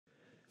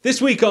This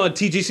week on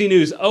TGC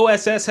News,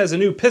 OSS has a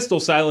new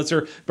pistol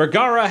silencer,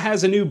 Bergara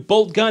has a new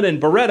bolt gun,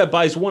 and Beretta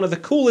buys one of the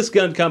coolest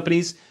gun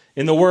companies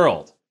in the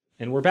world.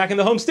 And we're back in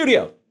the home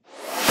studio.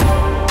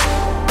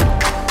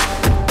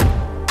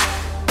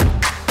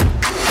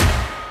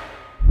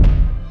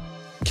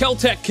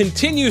 Kel-Tec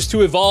continues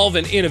to evolve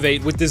and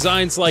innovate with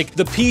designs like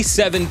the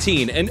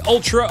P17, an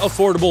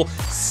ultra-affordable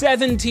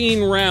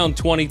 17-round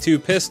 22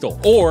 pistol,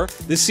 or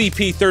the Sig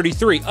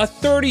P320, a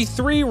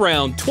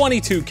 33-round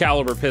 22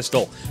 caliber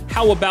pistol.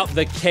 How about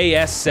the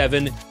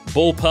KS7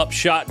 bullpup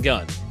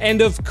shotgun?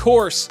 And of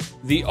course,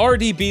 the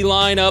RDB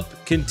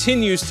lineup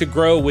continues to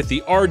grow with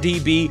the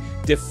RDB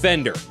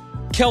Defender.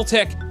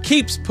 Kel-Tec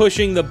keeps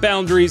pushing the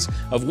boundaries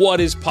of what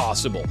is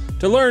possible.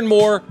 To learn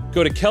more,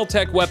 go to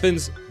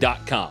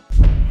keltecweapons.com.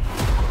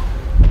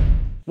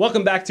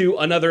 Welcome back to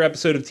another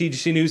episode of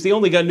TGC News, the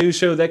only gun news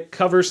show that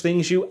covers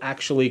things you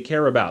actually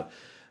care about.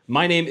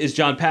 My name is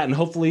Jon Patton.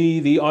 Hopefully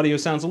the audio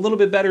sounds a little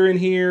bit better in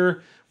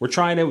here. We're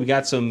trying it. We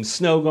got some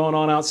snow going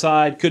on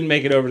outside. Couldn't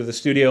make it over to the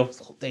studio. It's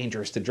a little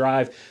dangerous to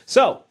drive.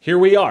 So here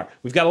we are.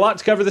 We've got a lot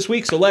to cover this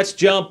week, so let's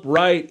jump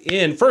right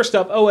in. First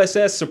up,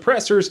 OSS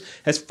Suppressors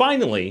has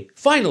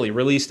finally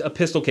released a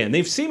pistol can.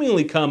 They've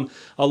seemingly come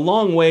a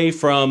long way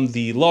from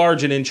the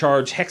large and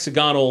in-charge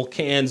hexagonal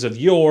cans of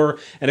yore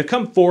and have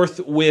come forth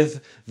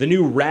with the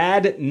new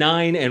RAD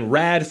 9 and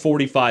RAD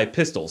 45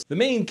 pistols. The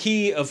main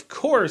key, of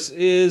course,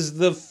 is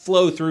the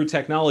flow-through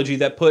technology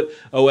that put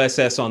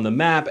OSS on the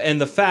map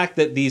and the fact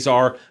that these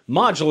are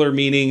modular,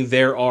 meaning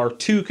there are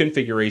two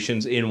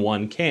configurations in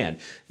one can.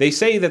 They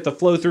say that the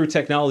flow-through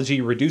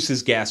technology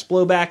reduces gas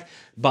blowback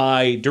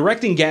by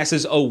directing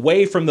gases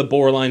away from the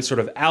bore line, sort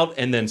of out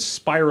and then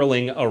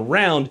spiraling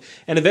around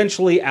and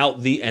eventually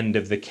out the end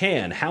of the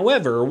can.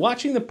 However,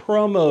 watching the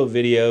promo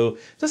video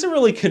doesn't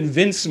really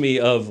convince me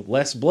of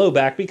less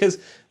blowback because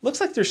it looks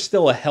like there's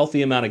still a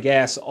healthy amount of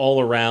gas all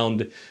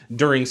around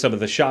during some of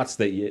the shots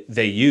that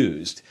they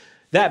used.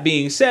 That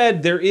being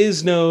said, there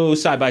is no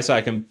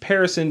side-by-side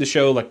comparison to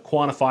show like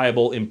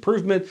quantifiable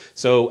improvement,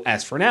 so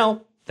as for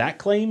now, that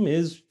claim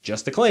is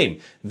just a claim.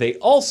 They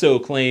also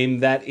claim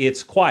that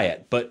it's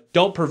quiet, but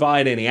don't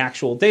provide any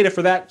actual data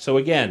for that, so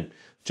again,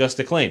 just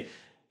a claim.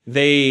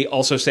 They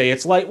also say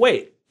it's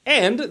lightweight,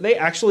 and they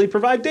actually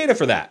provide data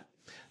for that.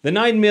 The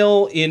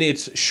 9mm in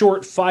its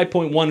short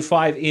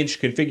 5.15-inch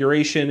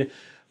configuration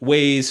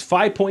weighs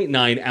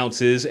 5.9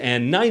 ounces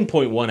and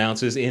 9.1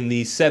 ounces in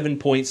the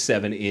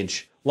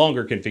 7.7-inch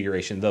longer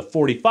configuration. The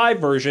 45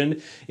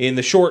 version in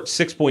the short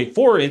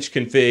 6.4-inch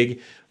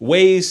config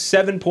weighs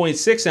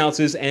 7.6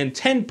 ounces and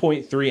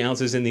 10.3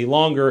 ounces in the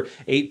longer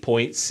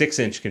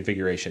 8.6-inch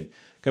configuration.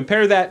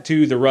 Compare that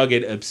to the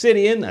rugged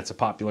Obsidian, that's a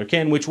popular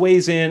can, which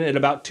weighs in at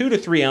about 2 to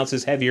 3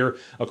 ounces heavier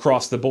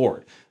across the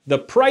board. The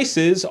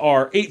prices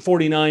are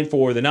 $849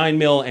 for the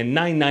 9mm and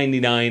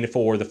 $999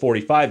 for the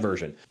 45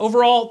 version.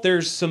 Overall,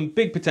 there's some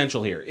big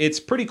potential here. It's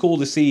pretty cool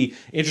to see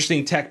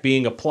interesting tech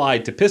being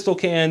applied to pistol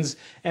cans,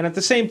 and at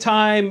the same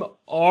time,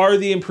 are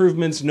the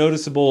improvements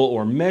noticeable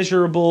or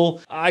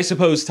measurable? I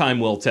suppose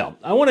time will tell.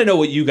 I want to know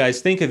what you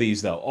guys think of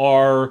these though.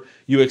 Are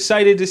you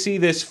excited to see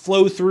this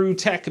flow-through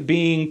tech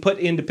being put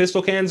into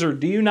pistol cans, or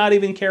do you not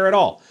even care at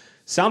all?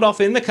 Sound off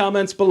in the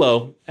comments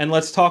below, and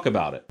let's talk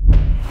about it.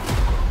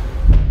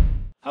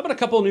 How about a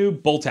couple new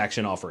bolt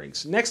action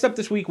offerings? Next up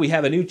this week, we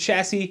have a new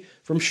chassis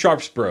from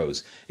Sharps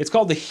Bros. It's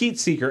called the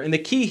Heatseeker, and the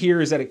key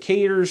here is that it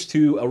caters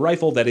to a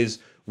rifle that is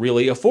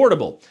really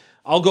affordable.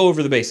 I'll go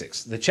over the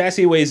basics. The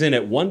chassis weighs in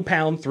at 1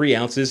 pound 3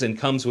 ounces and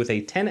comes with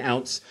a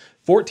 10-ounce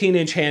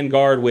 14-inch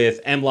handguard with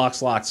M-LOK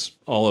slots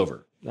all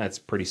over. That's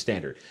pretty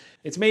standard.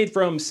 It's made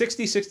from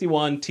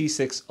 6061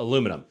 T6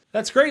 aluminum.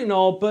 That's great and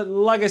all, but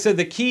like I said,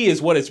 the key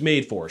is what it's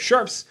made for.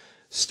 Sharps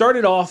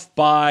started off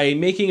by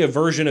making a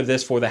version of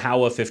this for the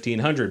Howa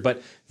 1500,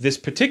 but this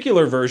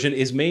particular version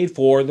is made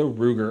for the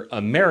Ruger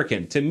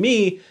American. To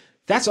me,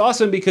 that's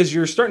awesome because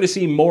you're starting to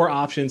see more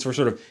options for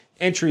sort of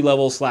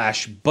entry-level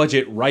 /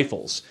 budget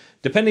rifles.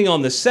 Depending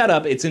on the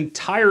setup, it's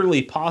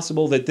entirely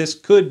possible that this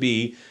could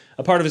be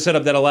a part of a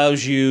setup that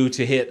allows you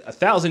to hit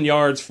 1,000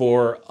 yards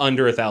for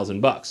under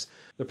 $1,000.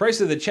 The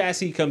price of the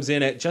chassis comes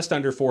in at just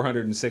under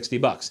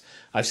 $460.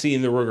 I've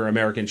seen the Ruger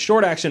American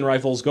short action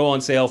rifles go on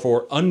sale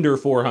for under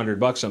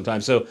 $400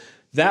 sometimes, so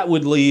that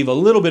would leave a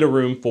little bit of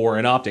room for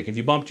an optic. If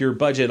you bumped your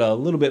budget a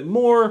little bit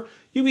more,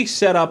 you'd be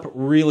set up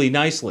really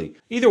nicely.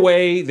 Either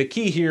way, the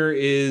key here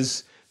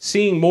is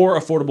seeing more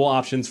affordable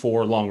options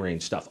for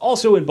long-range stuff.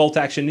 Also in bolt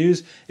action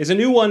news is a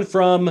new one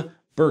from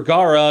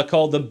Bergara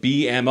called the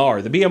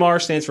BMR. The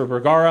BMR stands for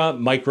Bergara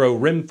Micro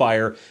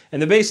Rimfire,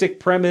 and the basic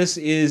premise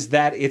is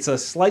that it's a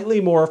slightly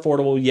more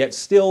affordable yet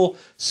still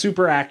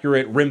super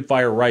accurate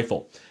rimfire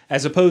rifle.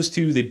 As opposed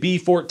to the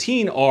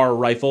B14R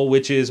rifle,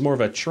 which is more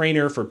of a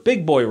trainer for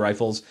big boy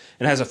rifles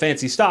and has a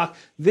fancy stock,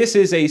 this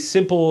is a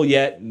simple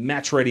yet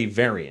match-ready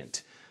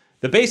variant.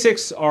 The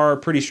basics are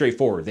pretty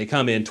straightforward. They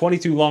come in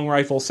 22 long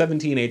rifle,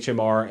 17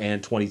 HMR,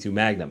 and 22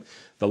 Magnum.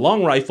 The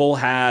long rifle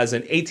has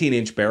an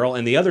 18-inch barrel,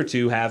 and the other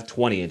two have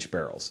 20-inch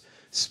barrels.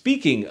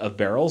 Speaking of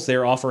barrels,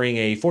 they're offering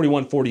a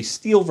 4140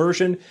 steel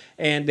version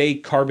and a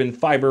carbon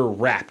fiber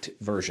wrapped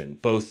version,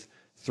 both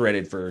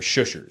threaded for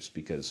shushers,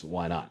 because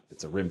why not?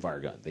 It's a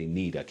rimfire gun. They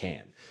need a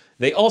can.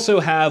 They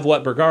also have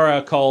what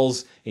Bergara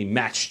calls a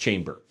match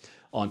chamber.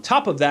 On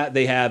top of that,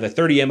 they have a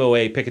 30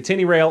 MOA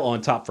Picatinny rail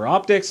on top for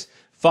optics,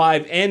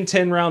 5 and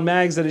 10 round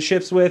mags that it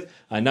ships with,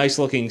 a nice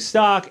looking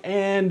stock,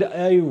 and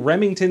a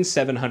Remington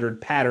 700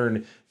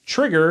 pattern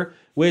trigger,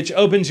 which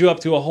opens you up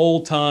to a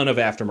whole ton of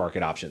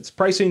aftermarket options.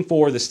 Pricing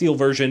for the steel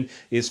version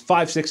is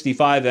 $565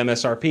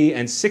 MSRP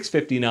and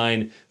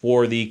 $659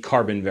 for the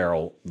carbon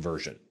barrel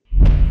version.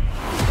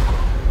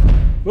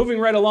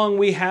 Moving right along,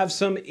 we have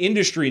some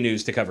industry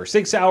news to cover.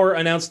 Sig Sauer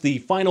announced the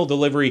final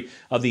delivery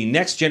of the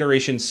Next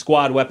Generation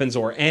Squad Weapons,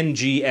 or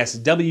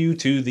NGSW,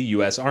 to the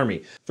U.S.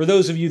 Army. For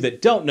those of you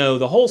that don't know,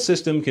 the whole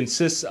system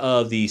consists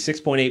of the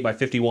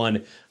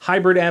 6.8x51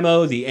 hybrid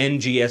ammo, the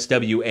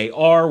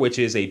NGSW-AR, which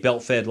is a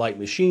belt-fed light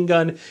machine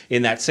gun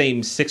in that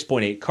same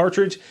 6.8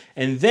 cartridge,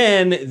 and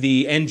then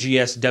the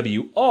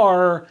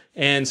NGSW-R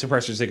and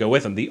suppressors that go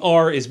with them. The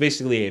R is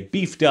basically a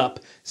beefed-up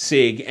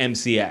Sig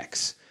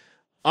MCX.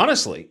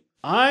 Honestly,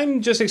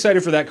 I'm just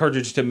excited for that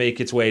cartridge to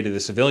make its way to the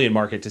civilian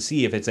market to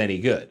see if it's any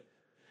good.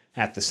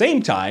 At the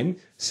same time,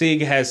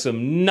 Sig has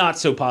some not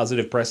so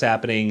positive press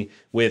happening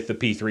with the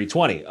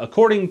P320.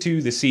 According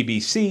to the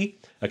CBC,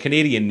 a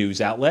Canadian news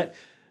outlet,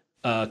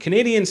 a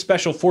Canadian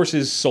Special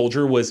Forces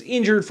soldier was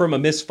injured from a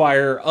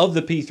misfire of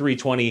the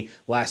P320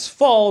 last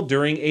fall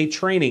during a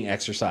training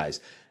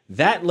exercise.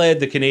 That led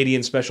the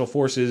Canadian Special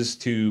Forces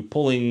to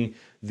pulling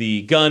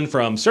the gun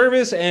from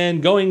service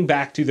and going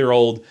back to their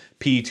old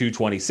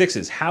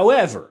P226s.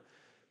 However,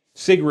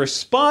 Sig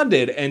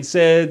responded and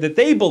said that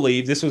they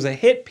believe this was a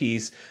hit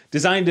piece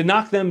designed to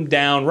knock them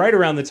down right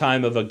around the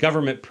time of a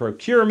government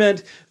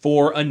procurement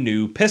for a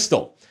new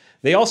pistol.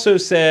 They also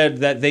said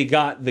that they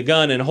got the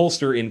gun and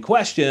holster in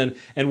question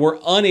and were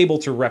unable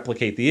to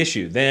replicate the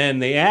issue. Then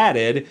they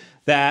added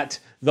that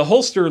the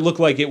holster looked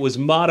like it was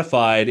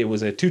modified. It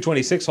was a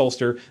 226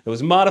 holster that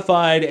was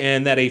modified,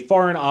 and that a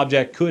foreign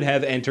object could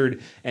have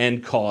entered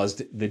and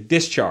caused the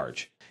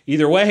discharge.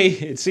 Either way,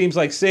 it seems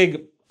like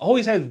Sig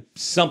always had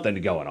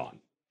something going on.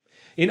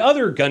 In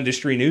other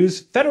gundustry news,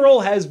 Federal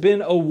has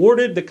been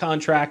awarded the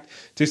contract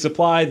to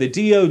supply the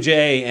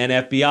DOJ and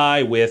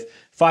FBI with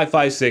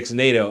 5.56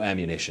 NATO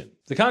ammunition.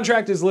 The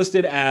contract is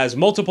listed as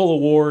multiple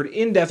award,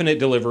 indefinite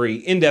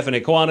delivery,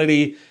 indefinite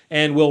quantity,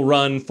 and will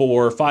run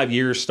for 5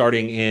 years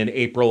starting in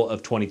April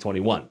of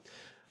 2021.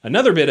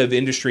 Another bit of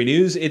industry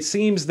news, it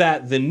seems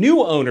that the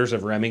new owners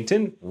of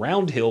Remington,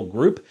 Round Hill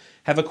Group,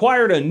 have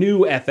acquired a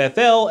new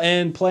FFL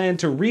and plan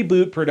to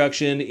reboot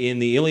production in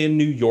the Ilion,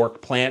 New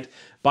York plant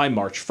by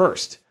March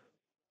 1st.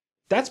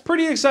 That's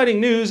pretty exciting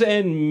news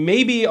and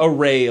maybe a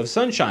ray of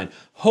sunshine.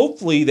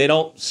 Hopefully they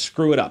don't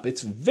screw it up.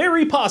 It's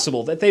very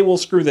possible that they will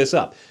screw this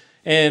up.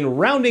 And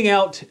rounding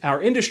out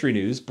our industry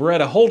news,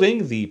 Beretta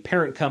Holding, the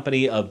parent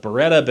company of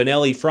Beretta,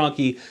 Benelli,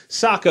 Franchi,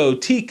 Sacco,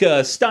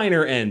 Tikka,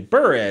 Steiner, and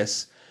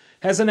Burris,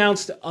 has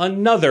announced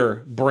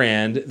another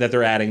brand that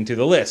they're adding to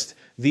the list,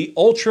 the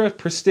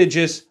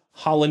ultra-prestigious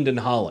Holland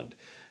Holland.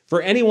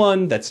 For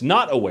anyone that's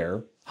not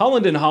aware,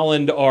 Holland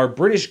Holland are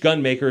British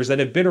gun makers that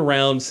have been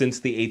around since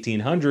the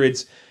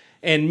 1800s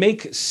and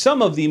make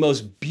some of the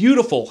most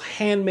beautiful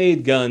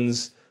handmade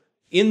guns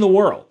in the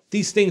world.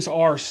 These things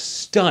are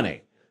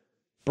stunning.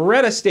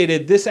 Beretta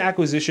stated this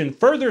acquisition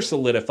further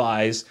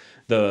solidifies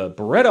the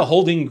Beretta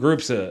Holding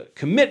Group's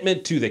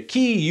commitment to the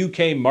key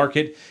UK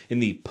market in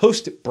the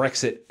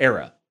post-Brexit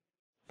era.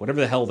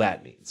 Whatever the hell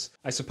that means.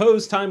 I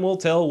suppose time will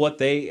tell what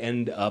they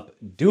end up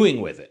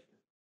doing with it.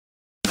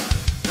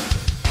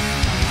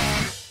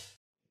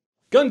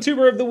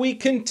 Guntuber of the Week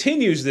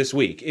continues this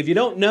week. If you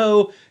don't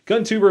know,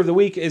 Guntuber of the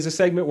Week is a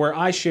segment where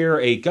I share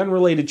a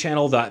gun-related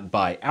channel that,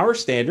 by our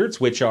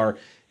standards, which are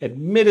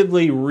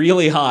admittedly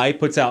really high,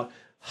 puts out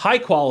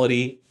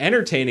high-quality,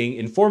 entertaining,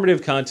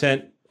 informative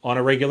content on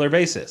a regular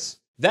basis.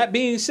 That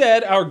being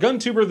said, our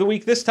Guntuber of the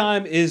Week this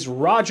time is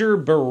Roger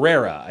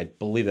Beretta. I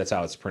believe that's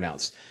how it's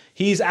pronounced.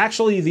 He's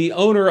actually the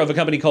owner of a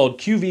company called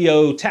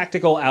QVO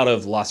Tactical out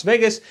of Las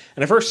Vegas,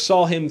 and I first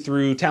saw him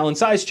through Talon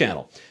Size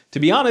channel. To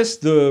be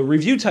honest, the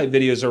review type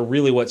videos are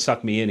really what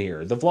sucked me in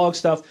here. The vlog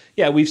stuff,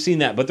 yeah, we've seen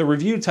that, but the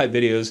review type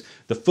videos,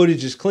 the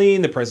footage is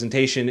clean, the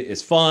presentation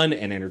is fun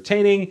and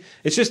entertaining.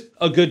 It's just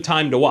a good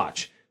time to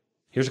watch.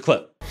 Here's a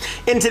clip.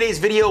 In today's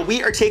video,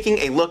 we are taking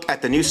a look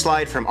at the new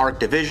slide from Arc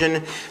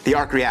Division, the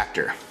Arc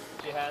Reactor.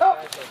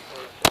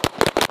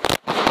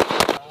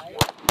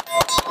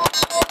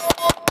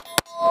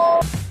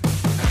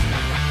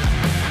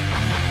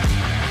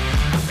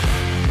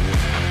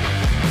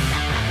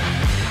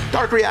 The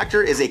Arc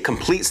Reactor is a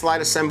complete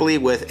slide assembly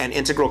with an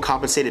integral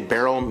compensated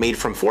barrel made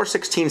from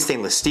 416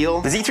 stainless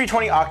steel. The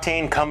Z320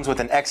 Octane comes with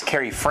an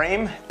X-Carry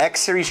frame,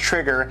 X-Series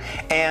trigger,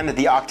 and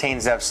the Octane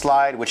ZEV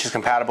slide, which is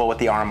compatible with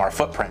the RMR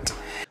footprint.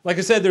 Like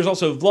I said, there's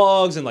also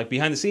vlogs and like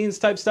behind the scenes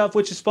type stuff,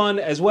 which is fun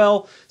as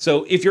well.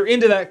 So if you're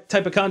into that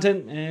type of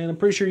content, and I'm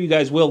pretty sure you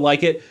guys will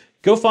like it,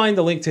 Go find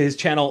the link to his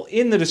channel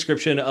in the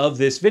description of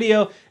this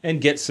video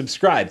and get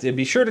subscribed. And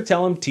be sure to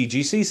tell him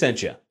TGC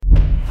sent you.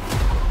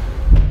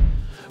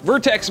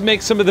 Vertex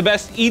makes some of the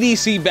best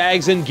EDC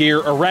bags and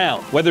gear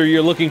around. Whether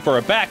you're looking for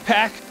a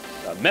backpack,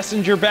 a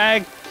messenger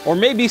bag, or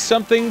maybe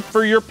something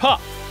for your pup.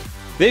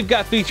 They've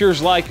got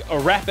features like a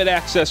rapid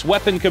access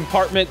weapon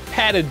compartment,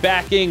 padded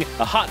backing,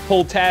 a hot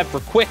pull tab for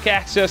quick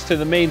access to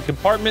the main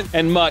compartment,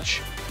 and much,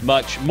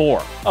 much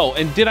more. Oh,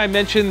 and did I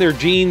mention their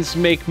jeans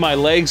make my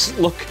legs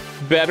look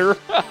better?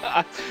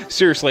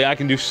 Seriously, I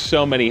can do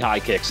so many high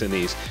kicks in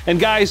these. And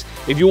guys,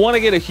 if you want to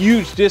get a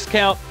huge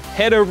discount,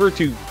 head over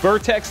to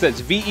Vertex,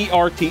 that's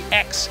VERTX.com,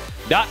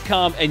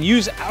 and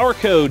use our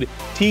code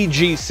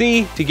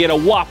TGC to get a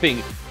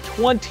whopping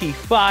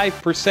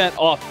 25%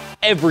 off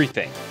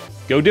everything.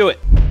 Go do it.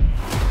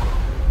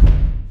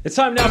 It's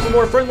time now for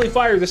more Friendly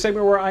Fire, the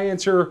segment where I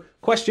answer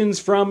questions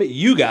from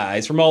you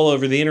guys from all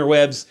over the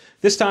interwebs.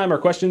 This time our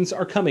questions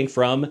are coming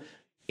from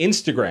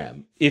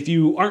Instagram. If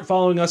you aren't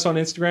following us on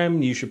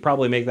Instagram, you should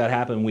probably make that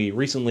happen. We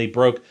recently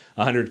broke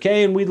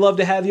 100K and we'd love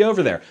to have you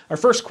over there. Our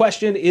first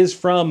question is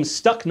from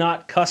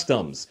Stucknot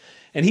Customs.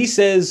 And he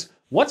says,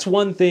 what's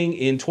one thing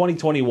in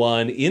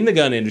 2021 in the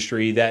gun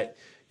industry that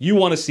you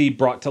want to see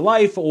brought to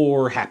life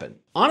or happen?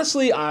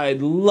 Honestly, I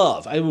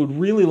would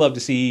really love to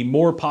see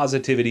more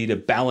positivity to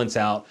balance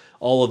out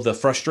all of the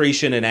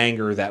frustration and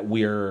anger that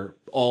we're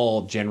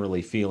all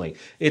generally feeling.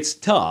 It's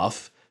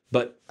tough,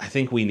 but I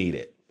think we need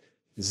it.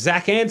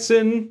 Zach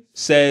Hansen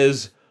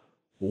says,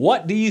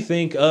 what do you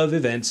think of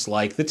events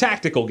like the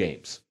tactical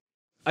games?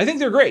 I think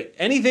they're great.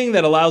 Anything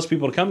that allows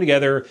people to come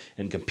together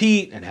and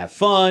compete and have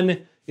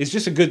fun is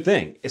just a good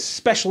thing,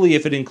 especially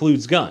if it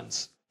includes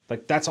guns.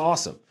 Like, that's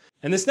awesome.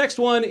 And this next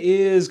one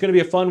is going to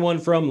be a fun one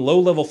from Low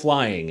Level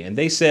Flying. And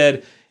they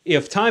said,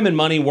 if time and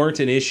money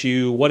weren't an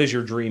issue, what is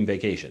your dream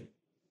vacation?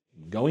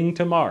 Going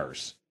to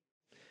Mars.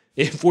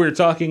 If we're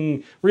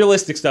talking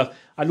realistic stuff,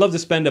 I'd love to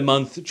spend a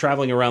month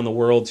traveling around the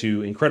world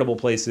to incredible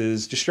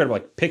places, just straight up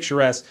like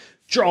picturesque,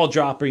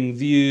 jaw-dropping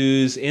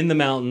views in the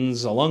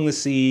mountains, along the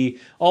sea,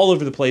 all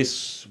over the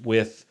place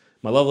with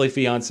my lovely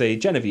fiance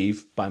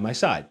Genevieve by my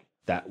side.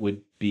 That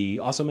would be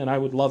awesome, and I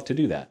would love to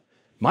do that.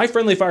 My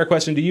friendly fire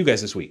question to you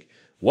guys this week.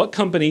 What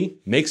company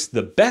makes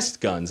the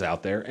best guns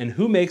out there, and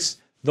who makes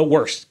the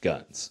worst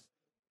guns?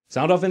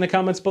 Sound off in the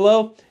comments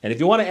below, and if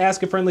you want to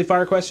ask a friendly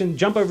fire question,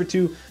 jump over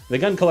to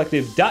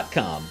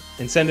theguncollective.com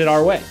and send it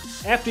our way.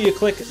 After you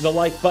click the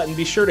like button,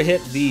 be sure to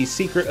hit the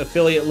secret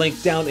affiliate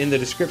link down in the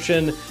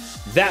description.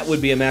 That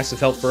would be a massive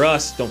help for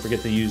us. Don't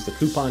forget to use the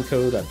coupon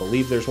code. I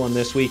believe there's one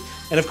this week.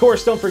 And of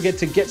course, don't forget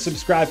to get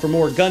subscribed for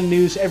more gun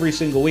news every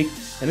single week.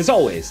 And as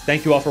always,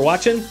 thank you all for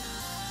watching.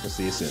 We'll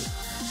see you soon.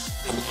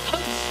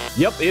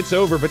 Yep, it's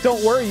over, but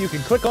don't worry, you can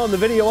click on the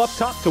video up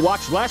top to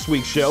watch last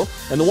week's show,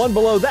 and the one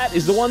below that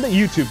is the one that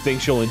YouTube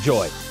thinks you'll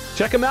enjoy.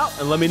 Check them out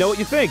and let me know what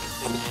you think.